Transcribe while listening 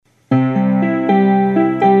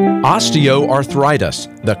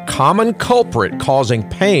Osteoarthritis, the common culprit causing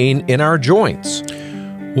pain in our joints.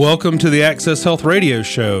 Welcome to the Access Health Radio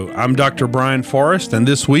Show. I'm Dr. Brian Forrest, and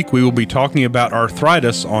this week we will be talking about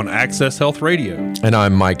arthritis on Access Health Radio. And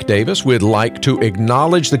I'm Mike Davis. We'd like to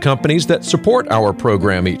acknowledge the companies that support our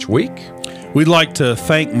program each week. We'd like to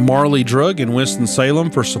thank Marley Drug in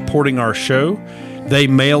Winston-Salem for supporting our show. They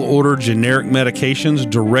mail order generic medications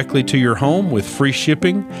directly to your home with free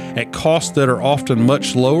shipping at costs that are often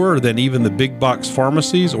much lower than even the big box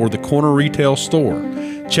pharmacies or the corner retail store.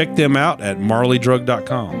 Check them out at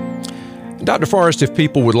marleydrug.com. Dr. Forrest, if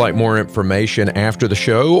people would like more information after the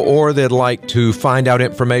show or they'd like to find out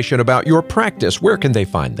information about your practice, where can they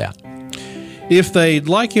find that? If they'd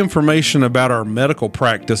like information about our medical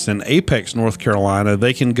practice in Apex, North Carolina,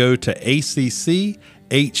 they can go to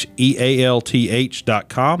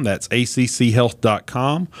ACCHEALTH.com. That's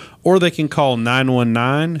ACChealth.com. Or they can call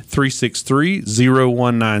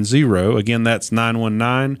 919-363-0190. Again, that's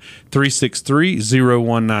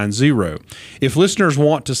 919-363-0190. If listeners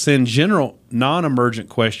want to send general non-emergent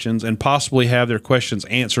questions and possibly have their questions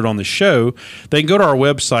answered on the show, they can go to our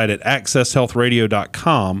website at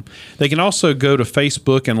accesshealthradio.com. They can also go to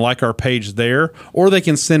Facebook and like our page there, or they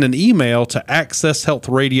can send an email to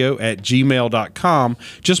accesshealthradio@gmail.com.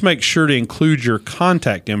 Just make sure to include your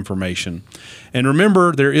contact information. And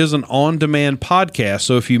remember, there is an on-demand podcast,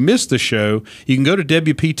 so if you missed the show, you can go to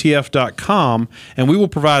WPTF.com, and we will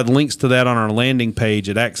provide links to that on our landing page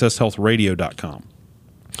at accesshealthradio.com.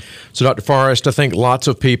 So, Dr. Forrest, I think lots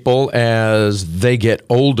of people, as they get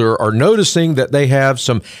older, are noticing that they have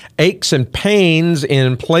some aches and pains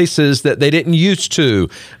in places that they didn't used to.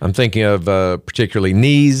 I'm thinking of particularly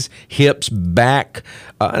knees, hips, back.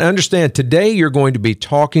 I understand today you're going to be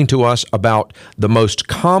talking to us about the most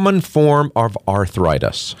common form of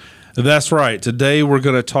arthritis. That's right. Today we're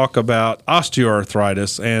going to talk about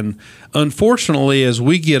osteoarthritis, and unfortunately, as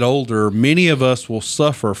we get older, many of us will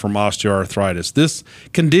suffer from osteoarthritis. This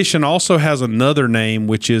condition also has another name,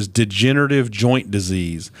 which is degenerative joint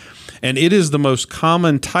disease, and it is the most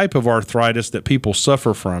common type of arthritis that people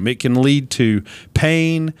suffer from. It can lead to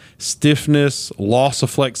pain, stiffness, loss of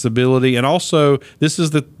flexibility, and also this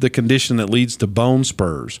is the condition that leads to bone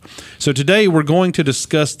spurs. So today we're going to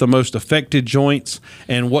discuss the most affected joints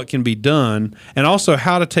and what can be done, and also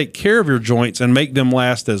how to take care of your joints and make them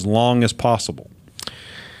last as long as possible.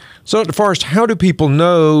 So, Dr. Forrest, how do people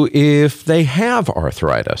know if they have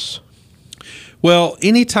arthritis? Well,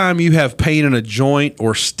 anytime you have pain in a joint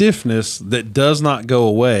or stiffness that does not go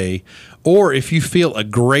away, or if you feel a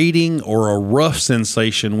grating or a rough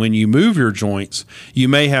sensation when you move your joints, you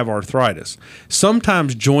may have arthritis.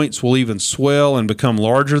 Sometimes joints will even swell and become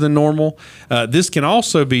larger than normal. This can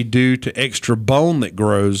also be due to extra bone that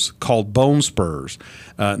grows called bone spurs.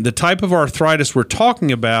 The type of arthritis we're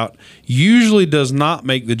talking about usually does not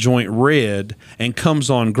make the joint red and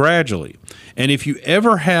comes on gradually. And if you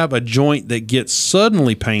ever have a joint that gets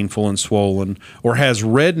suddenly painful and swollen or has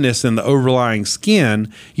redness in the overlying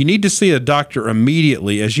skin, you need to see a doctor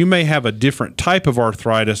immediately, as you may have a different type of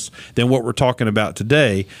arthritis than what we're talking about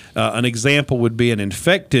today. An example would be an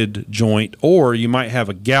infected joint, or you might have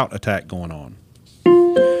a gout attack going on.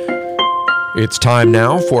 It's time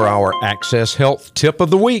now for our Access Health Tip of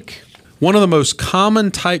the Week. One of the most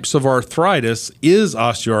common types of arthritis is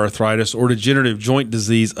osteoarthritis, or degenerative joint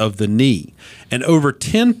disease of the knee. And over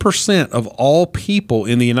 10% of all people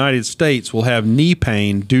in the United States will have knee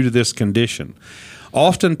pain due to this condition.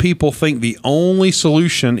 Often people think the only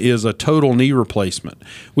solution is a total knee replacement,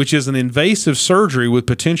 which is an invasive surgery with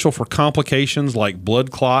potential for complications like blood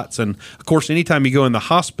clots. And of course, anytime you go in the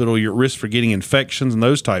hospital, you're at risk for getting infections and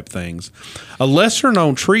those type things. A lesser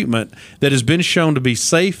known treatment that has been shown to be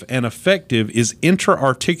safe and effective is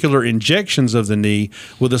intra-articular injections of the knee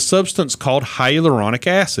with a substance called hyaluronic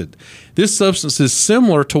acid. This substance is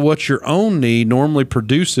similar to what your own knee normally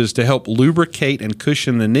produces to help lubricate and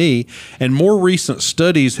cushion the knee, and more recent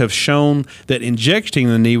studies have shown that injecting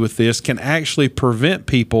the knee with this can actually prevent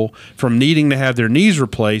people from needing to have their knees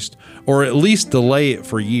replaced, or at least delay it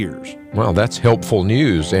for years. Well, that's helpful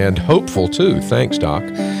news and hopeful too. Thanks, Doc.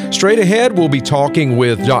 Straight ahead, we'll be talking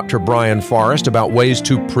with Dr. Brian Forrest about ways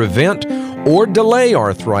to prevent or delay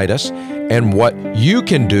arthritis and what you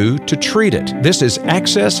can do to treat it. This is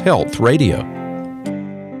Access Health Radio.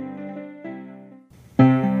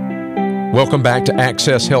 Welcome back to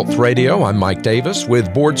Access Health Radio. I'm Mike Davis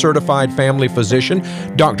with board-certified family physician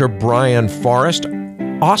Dr. Brian Forrest.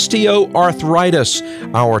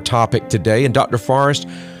 Osteoarthritis, our topic today. And Dr. Forrest,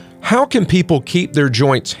 how can people keep their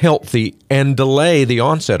joints healthy and delay the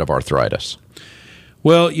onset of arthritis?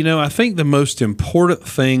 Well, I think the most important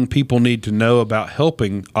thing people need to know about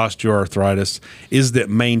helping osteoarthritis is that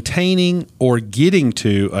maintaining or getting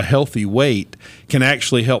to a healthy weight can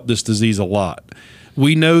actually help this disease a lot.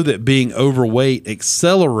 We know that being overweight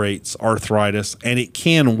accelerates arthritis and it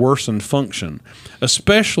can worsen function,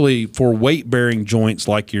 especially for weight-bearing joints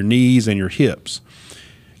like your knees and your hips.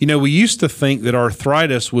 We used to think that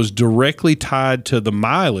arthritis was directly tied to the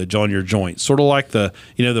mileage on your joints, sort of like the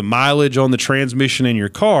mileage on the transmission in your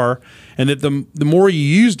car, and that the more you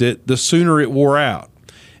used it, the sooner it wore out.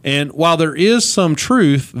 And while there is some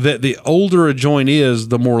truth that the older a joint is,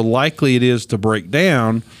 the more likely it is to break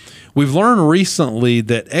down, we've learned recently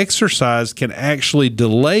that exercise can actually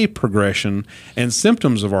delay progression and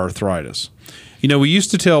symptoms of arthritis. We used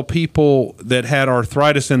to tell people that had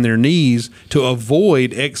arthritis in their knees to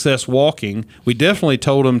avoid excess walking. We definitely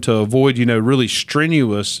told them to avoid, really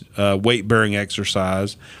strenuous weight-bearing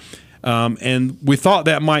exercise. And we thought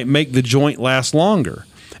that might make the joint last longer.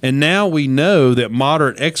 And now we know that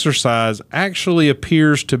moderate exercise actually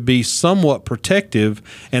appears to be somewhat protective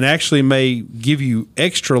and actually may give you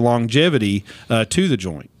extra longevity to the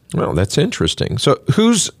joint. Well, that's interesting. So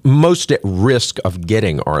who's most at risk of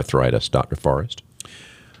getting arthritis, Dr. Forrest?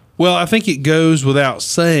 Well, I think it goes without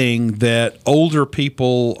saying that older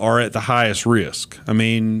people are at the highest risk. I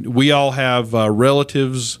mean, we all have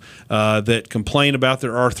relatives that complain about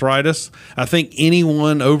their arthritis. I think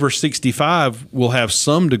anyone over 65 will have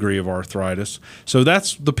some degree of arthritis. So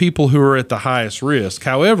that's the people who are at the highest risk.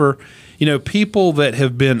 However, people that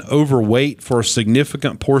have been overweight for a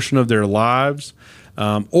significant portion of their lives,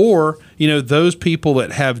 or those people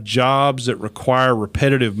that have jobs that require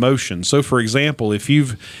repetitive motion. So, for example, if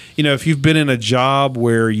you've been in a job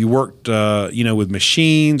where you worked, with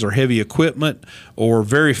machines or heavy equipment or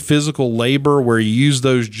very physical labor where you use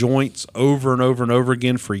those joints over and over and over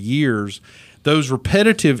again for years, those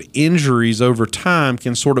repetitive injuries over time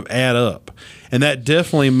can sort of add up, and that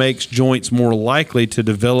definitely makes joints more likely to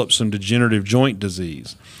develop some degenerative joint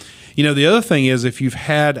disease. The other thing is if you've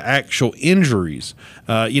had actual injuries,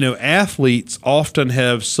 athletes often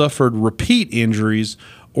have suffered repeat injuries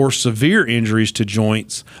or severe injuries to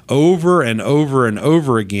joints over and over and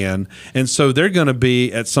over again. And so they're going to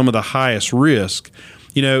be at some of the highest risk.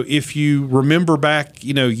 If you remember back,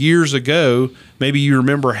 years ago, maybe you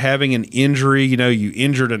remember having an injury, you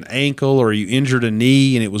injured an ankle or you injured a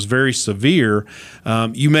knee and it was very severe.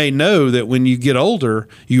 You may know that when you get older,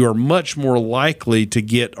 you are much more likely to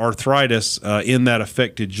get arthritis in that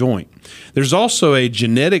affected joint. There's also a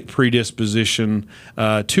genetic predisposition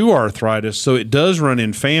to arthritis, so it does run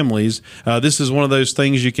in families. This is one of those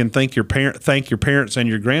things you can thank your parents and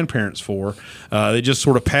your grandparents for. It just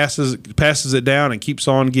sort of passes it down and keeps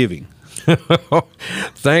on giving.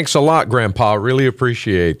 Thanks a lot, Grandpa. Really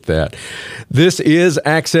appreciate that. This is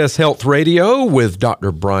Access Health Radio with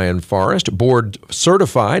Dr. Brian Forrest,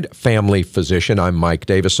 board-certified family physician. I'm Mike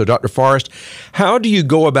Davis. So, Dr. Forrest, how do you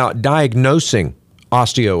go about diagnosing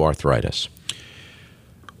osteoarthritis?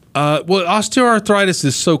 Well, osteoarthritis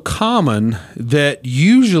is so common that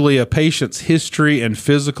usually a patient's history and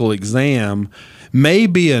physical exam may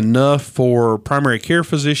be enough for a primary care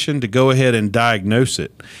physician to go ahead and diagnose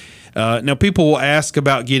it. Now, people will ask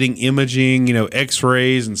about getting imaging,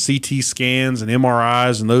 X-rays and CT scans and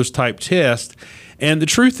MRIs and those type tests. And the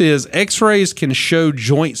truth is, X-rays can show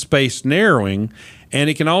joint space narrowing, and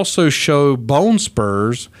it can also show bone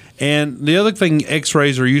spurs. And the other thing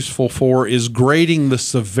X-rays are useful for is grading the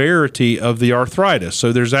severity of the arthritis.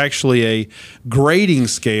 So there's actually a grading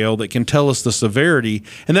scale that can tell us the severity,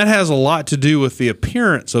 and that has a lot to do with the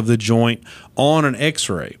appearance of the joint on an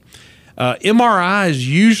X-ray. MRIs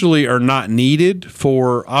usually are not needed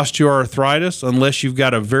for osteoarthritis unless you've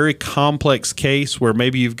got a very complex case where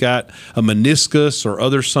maybe you've got a meniscus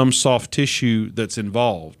or some soft tissue that's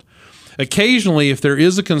involved. Occasionally, if there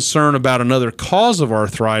is a concern about another cause of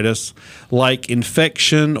arthritis, like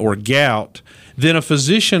infection or gout, then a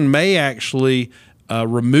physician may actually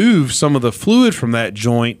remove some of the fluid from that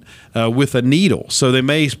joint with a needle. So they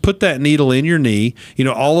may put that needle in your knee.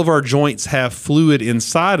 All of our joints have fluid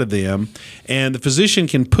inside of them, and the physician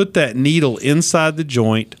can put that needle inside the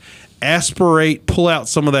joint, aspirate, pull out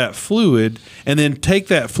some of that fluid, and then take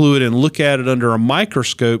that fluid and look at it under a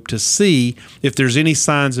microscope to see if there's any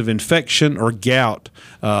signs of infection or gout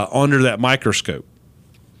under that microscope.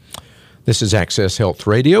 This is Access Health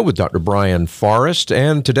Radio with Dr. Brian Forrest,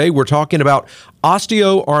 and today we're talking about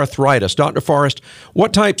osteoarthritis. Dr. Forrest,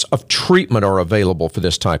 what types of treatment are available for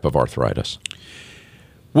this type of arthritis?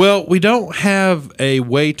 Well, we don't have a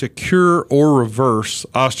way to cure or reverse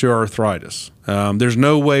osteoarthritis. There's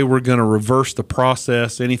no way we're going to reverse the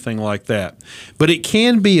process, anything like that. But it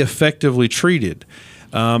can be effectively treated.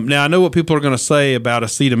 Now, I know what people are going to say about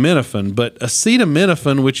acetaminophen, but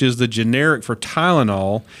acetaminophen, which is the generic for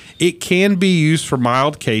Tylenol, it can be used for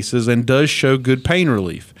mild cases and does show good pain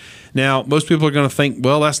relief. Now, most people are going to think,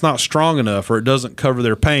 well, that's not strong enough, or it doesn't cover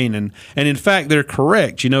their pain. And in fact, they're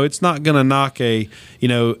correct. It's not going to knock a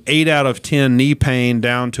 8 out of 10 knee pain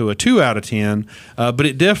down to a 2 out of 10, but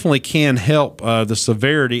it definitely can help the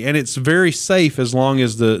severity, and it's very safe as long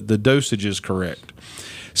as the dosage is correct.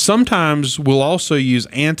 Sometimes we'll also use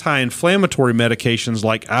anti-inflammatory medications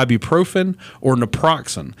like ibuprofen or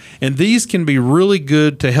naproxen, and these can be really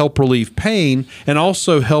good to help relieve pain and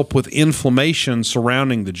also help with inflammation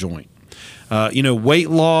surrounding the joint. Weight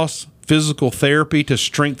loss, physical therapy to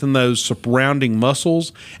strengthen those surrounding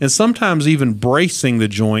muscles, and sometimes even bracing the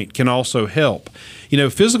joint can also help.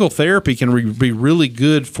 Physical therapy can be really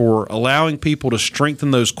good for allowing people to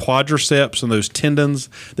strengthen those quadriceps and those tendons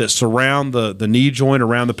that surround the knee joint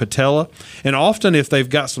around the patella. And often if they've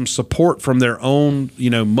got some support from their own,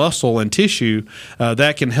 muscle and tissue,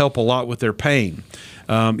 that can help a lot with their pain.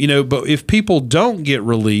 But if people don't get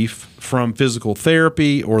relief from physical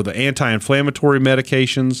therapy or the anti-inflammatory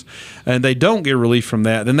medications, and they don't get relief from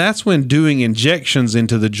that, then that's when doing injections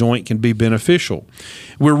into the joint can be beneficial.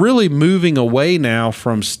 We're really moving away now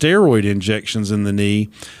from steroid injections in the knee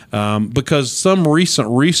because some recent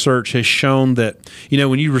research has shown that,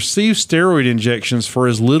 when you receive steroid injections for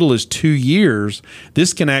as little as 2 years,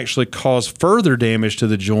 this can actually cause further damage to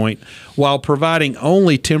the joint while providing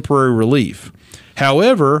only temporary relief.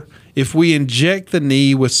 However, if we inject the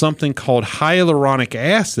knee with something called hyaluronic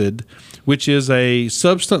acid, which is a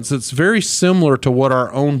substance that's very similar to what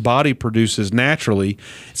our own body produces naturally,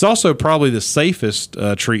 it's also probably the safest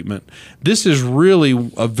treatment. This is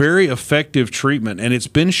really a very effective treatment, and it's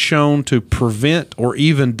been shown to prevent or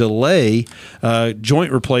even delay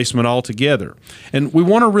joint replacement altogether. And we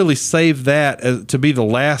want to really save that to be the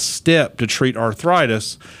last step to treat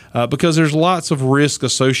arthritis, because there's lots of risk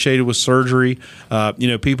associated with surgery.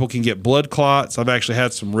 People can get blood clots. I've actually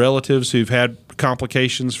had some relatives who've had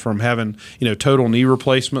complications from having, total knee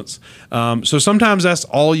replacements. So sometimes that's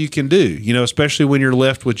all you can do, especially when you're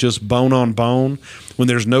left with just bone on bone, when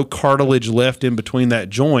there's no cartilage left in between that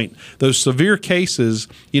joint. Those severe cases,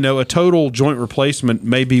 a total joint replacement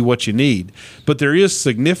may be what you need, but there is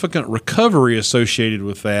significant recovery associated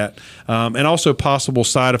with that, and also possible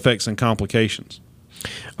side effects and complications.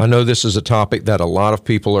 I know this is a topic that a lot of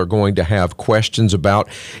people are going to have questions about.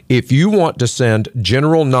 If you want to send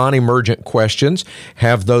general non-emergent questions,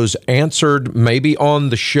 have those answered maybe on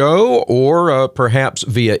the show or perhaps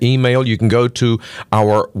via email, you can go to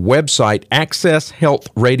our website,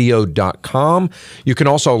 accesshealthradio.com. You can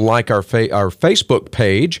also like our Facebook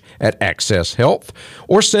page at Access Health,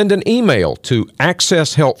 or send an email to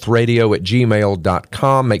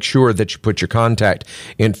accesshealthradio@gmail.com. Make sure that you put your contact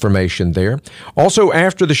information there. Also,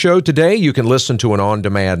 after the show today, you can listen to an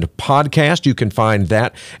on-demand podcast. You can find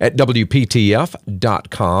that at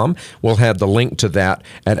WPTF.com. We'll have the link to that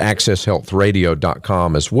at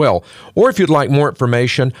AccessHealthRadio.com as well. Or if you'd like more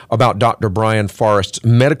information about Dr. Brian Forrest's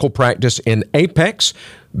medical practice in Apex,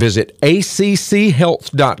 visit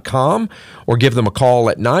ACCHealth.com or give them a call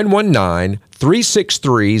at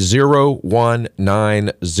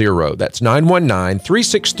 919-363-0190. That's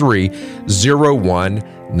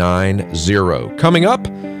 919-363-0190. Coming up,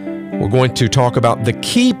 we're going to talk about the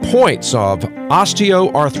key points of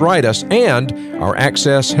osteoarthritis and our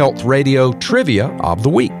Access Health Radio Trivia of the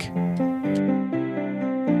Week.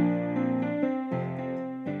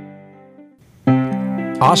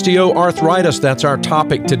 Osteoarthritis, that's our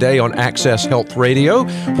topic today on Access Health Radio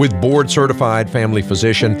with board-certified family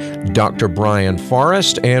physician Dr. Brian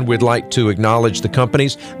Forrest, and we'd like to acknowledge the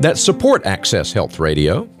companies that support Access Health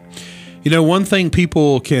Radio. One thing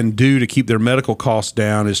people can do to keep their medical costs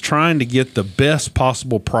down is trying to get the best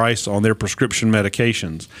possible price on their prescription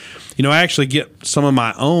medications. I actually get some of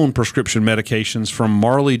my own prescription medications from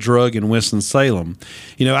Marley Drug in Winston-Salem.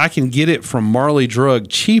 I can get it from Marley Drug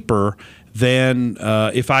cheaper than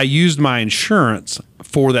if I used my insurance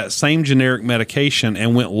for that same generic medication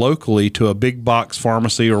and went locally to a big box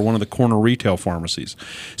pharmacy or one of the corner retail pharmacies.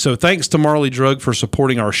 So thanks to Marley Drug for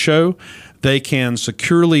supporting our show. They can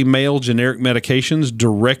securely mail generic medications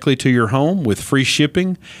directly to your home with free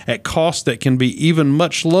shipping at costs that can be even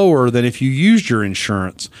much lower than if you used your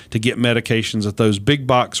insurance to get medications at those big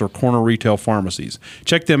box or corner retail pharmacies.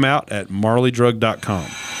 Check them out at marleydrug.com.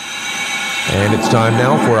 And it's time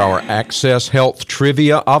now for our Access Health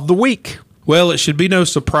Trivia of the Week. Well, it should be no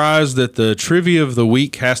surprise that the trivia of the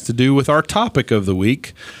week has to do with our topic of the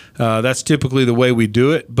week. That's typically the way we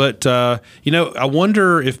do it. But, I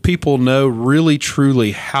wonder if people know really,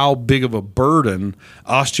 truly how big of a burden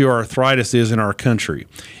osteoarthritis is in our country.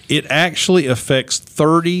 It actually affects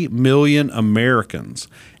 30 million Americans.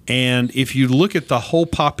 And if you look at the whole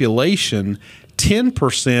population,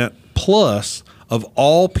 10% plus of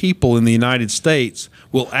all people in the United States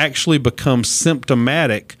will actually become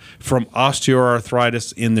symptomatic from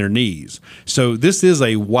osteoarthritis in their knees. So this is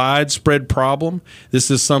a widespread problem.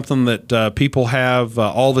 This is something that people have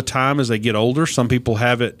all the time as they get older. Some people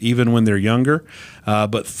have it even when they're younger.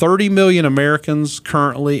 But 30 million Americans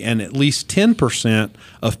currently, and at least 10%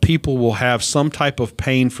 of people will have some type of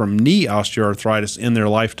pain from knee osteoarthritis in their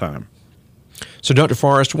lifetime. So, Dr.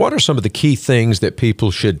 Forrest, what are some of the key things that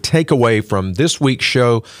people should take away from this week's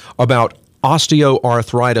show about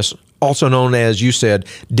osteoarthritis, also known as, you said,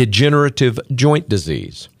 degenerative joint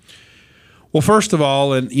disease? Well, first of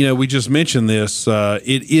all, and we just mentioned this,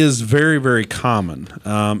 it is very, very common.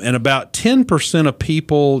 And about 10% of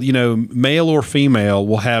people, male or female,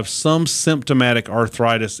 will have some symptomatic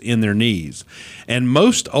arthritis in their knees. And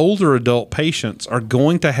most older adult patients are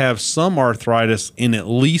going to have some arthritis in at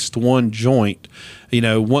least one joint,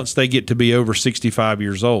 once they get to be over 65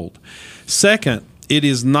 years old. Second, it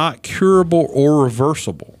is not curable or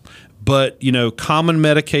reversible. But, common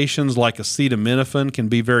medications like acetaminophen can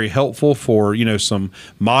be very helpful for, some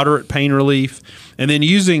moderate pain relief. And then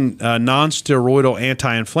using non-steroidal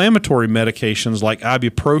anti-inflammatory medications like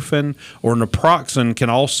ibuprofen or naproxen can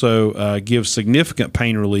also give significant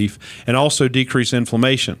pain relief and also decrease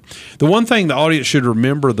inflammation. The one thing the audience should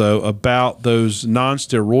remember, though, about those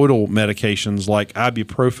non-steroidal medications like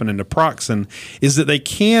ibuprofen and naproxen is that they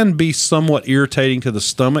can be somewhat irritating to the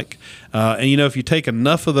stomach. And if you take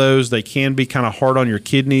enough of those, they can be kind of hard on your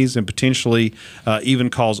kidneys and potentially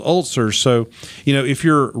even cause ulcers. So, if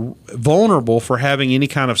you're vulnerable for having any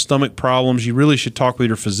kind of stomach problems, you really should talk with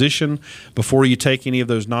your physician before you take any of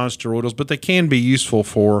those non-steroidals, but they can be useful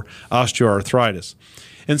for osteoarthritis.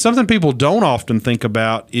 And something people don't often think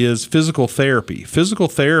about is physical therapy. Physical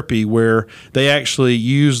therapy where they actually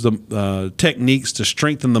use the techniques to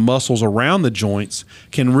strengthen the muscles around the joints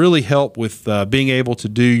can really help with being able to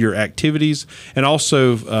do your activities and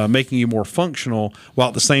also making you more functional while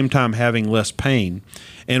at the same time having less pain.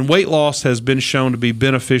 And weight loss has been shown to be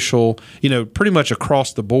beneficial, pretty much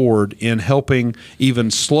across the board in helping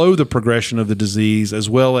even slow the progression of the disease as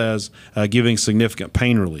well as giving significant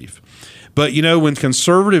pain relief. But, when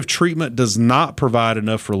conservative treatment does not provide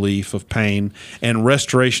enough relief of pain and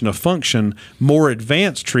restoration of function, more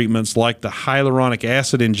advanced treatments like the hyaluronic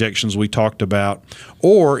acid injections we talked about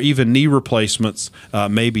or even knee replacements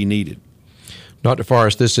may be needed. Dr.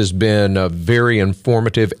 Forrest, this has been very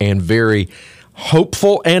informative and very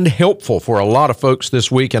hopeful and helpful for a lot of folks this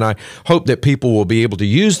week, and I hope that people will be able to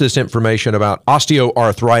use this information about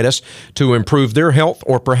osteoarthritis to improve their health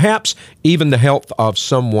or perhaps even the health of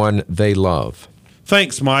someone they love.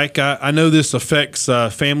 Thanks, Mike. I know this affects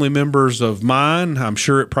family members of mine. I'm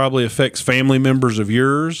sure it probably affects family members of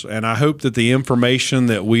yours, and I hope that the information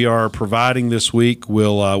that we are providing this week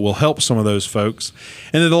will help some of those folks,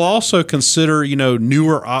 and that they'll also consider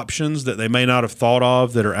newer options that they may not have thought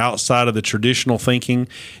of that are outside of the traditional thinking.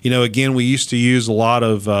 Again, we used to use a lot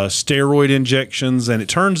of steroid injections, and it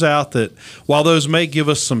turns out that while those may give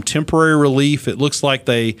us some temporary relief, it looks like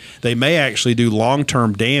they may actually do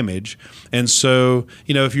long-term damage. And so,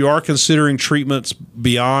 if you are considering treatments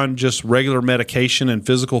beyond just regular medication and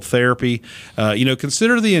physical therapy,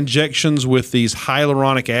 consider the injections with these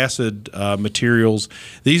hyaluronic acid materials.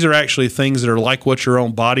 These are actually things that are like what your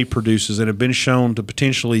own body produces and have been shown to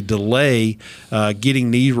potentially delay getting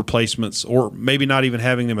knee replacements or maybe not even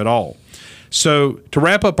having them at all. So to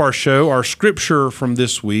wrap up our show, our scripture from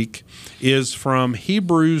this week is from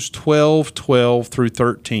Hebrews 12:12 through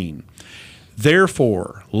 13.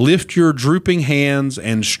 Therefore, lift your drooping hands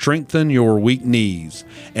and strengthen your weak knees,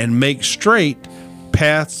 and make straight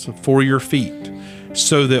paths for your feet,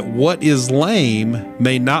 so that what is lame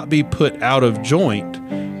may not be put out of joint,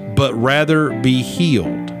 but rather be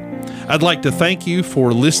healed. I'd like to thank you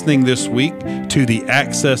for listening this week to the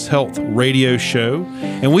Access Health radio show,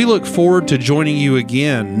 and we look forward to joining you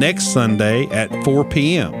again next Sunday at 4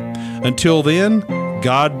 p.m. Until then,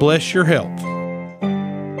 God bless your health.